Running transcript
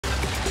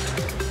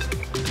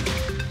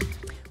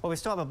Well, we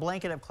still have a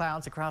blanket of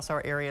clouds across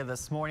our area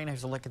this morning.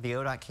 Here's a look at the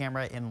ODOT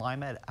camera in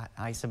Lima at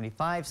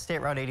I-75, State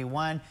Route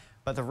 81.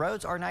 But the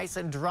roads are nice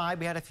and dry.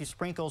 We had a few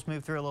sprinkles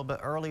move through a little bit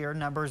earlier.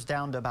 Numbers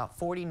down to about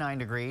 49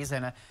 degrees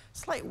and a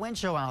slight wind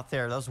chill out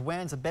there. Those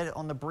winds a bit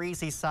on the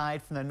breezy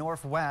side from the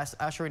northwest,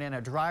 ushering in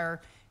a drier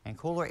and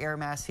cooler air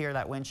mass here.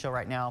 That wind chill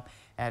right now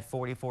at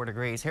 44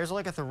 degrees. Here's a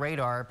look at the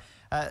radar.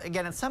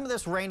 Again, and some of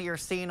this rain you're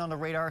seeing on the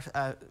radar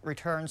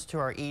returns to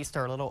our east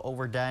are a little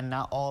overdone.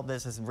 Not all of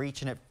this is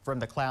reaching it from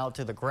the cloud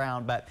to the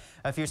ground, but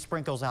a few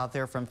sprinkles out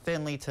there from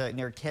Finley to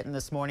near Kitten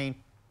this morning.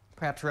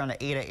 Perhaps around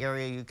the Ada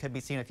area, you could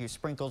be seeing a few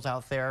sprinkles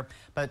out there.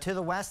 But to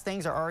the west,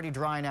 things are already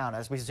drying out.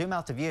 As we zoom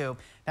out the view,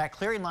 that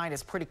clearing line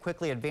is pretty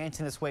quickly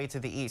advancing its way to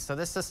the east. So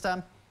this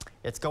system,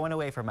 it's going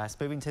away from us,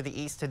 moving to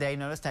the east today.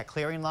 Notice that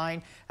clearing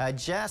line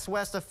just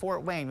west of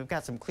Fort Wayne. We've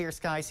got some clear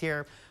skies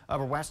here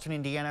over western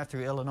Indiana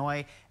through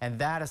Illinois, and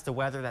that is the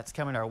weather that's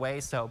coming our way.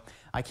 So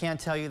I can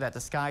tell you that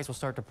the skies will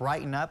start to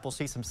brighten up. We'll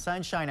see some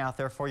sunshine out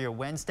there for your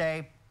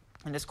Wednesday.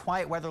 And this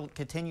quiet weather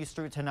continues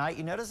through tonight.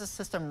 You notice a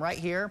system right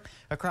here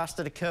across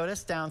the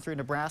Dakotas down through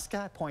Nebraska.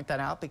 I point that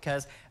out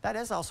because that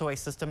is also a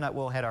system that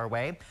will head our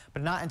way,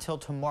 but not until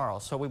tomorrow.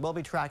 So we will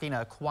be tracking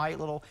a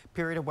quiet little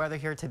period of weather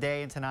here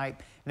today and tonight.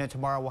 And then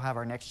tomorrow we'll have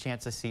our next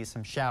chance to see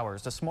some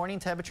showers. This morning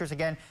temperatures,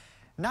 again,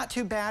 not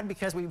too bad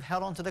because we've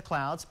held onto the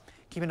clouds,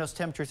 keeping those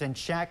temperatures in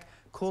check.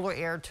 Cooler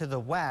air to the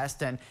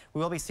west, and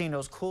we will be seeing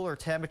those cooler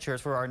temperatures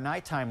for our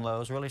nighttime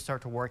lows really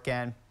start to work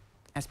in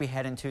as we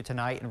head into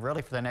tonight and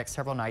really for the next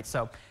several nights.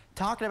 So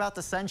talking about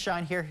the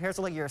sunshine here, here's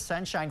a look at your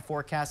sunshine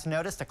forecast.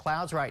 Notice the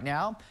clouds right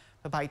now,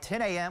 but by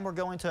 10 a.m. we're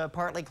going to a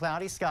partly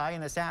cloudy sky,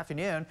 and this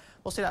afternoon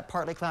we'll see that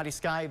partly cloudy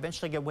sky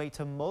eventually give way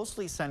to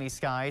mostly sunny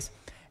skies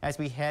as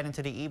we head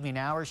into the evening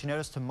hours. You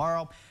notice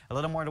tomorrow a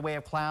little more in the way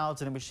of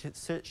clouds, and we should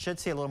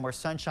see a little more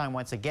sunshine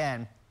once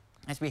again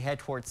as we head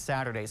towards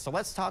Saturday. So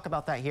let's talk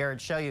about that here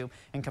and show you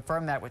and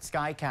confirm that with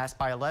SkyCast.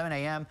 By 11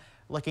 a.m.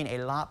 looking a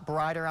lot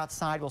brighter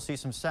outside. We'll see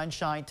some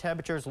sunshine,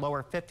 temperatures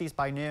lower 50s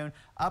by noon,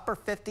 upper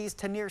 50s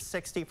to near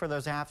 60 for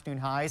those afternoon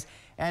highs,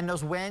 and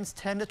those winds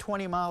 10 to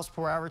 20 miles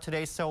per hour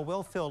today, so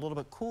we'll feel a little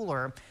bit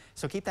cooler.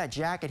 So keep that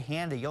jacket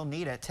handy, you'll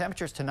need it.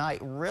 Temperatures tonight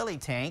really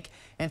tank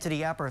into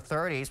the upper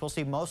 30s. We'll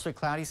see mostly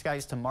cloudy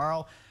skies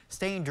tomorrow,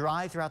 staying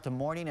dry throughout the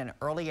morning and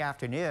early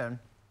afternoon.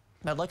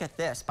 Now look at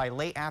this. By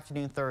late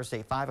afternoon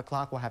Thursday, 5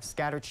 o'clock, we'll have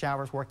scattered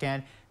showers work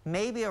in,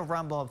 maybe a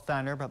rumble of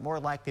thunder, but more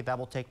likely that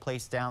will take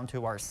place down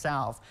to our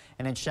south.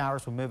 And then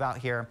showers will move out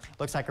here,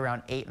 looks like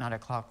around 8, 9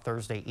 o'clock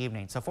Thursday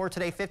evening. So for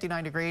today,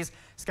 59 degrees.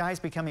 Skies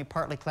becoming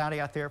partly cloudy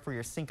out there for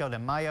your Cinco de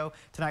Mayo.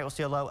 Tonight we'll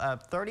see a low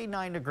of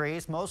 39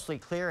 degrees, mostly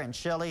clear and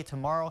chilly.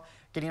 Tomorrow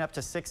getting up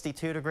to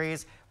 62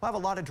 degrees. We'll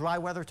have a lot of dry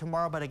weather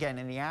tomorrow, but again,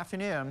 in the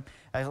afternoon,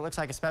 it looks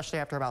like especially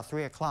after about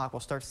 3 o'clock,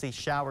 we'll start to see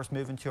showers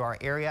move into our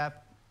area.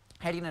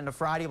 Heading into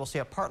Friday, we'll see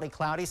a partly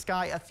cloudy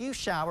sky, a few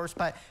showers,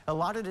 but a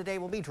lot of today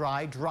will be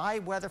dry. Dry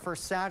weather for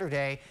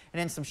Saturday, and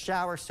then some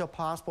showers still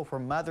possible for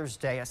Mother's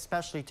Day,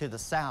 especially to the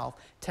south.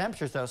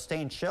 Temperatures, though,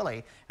 staying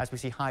chilly as we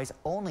see highs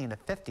only in the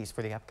 50s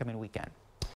for the upcoming weekend.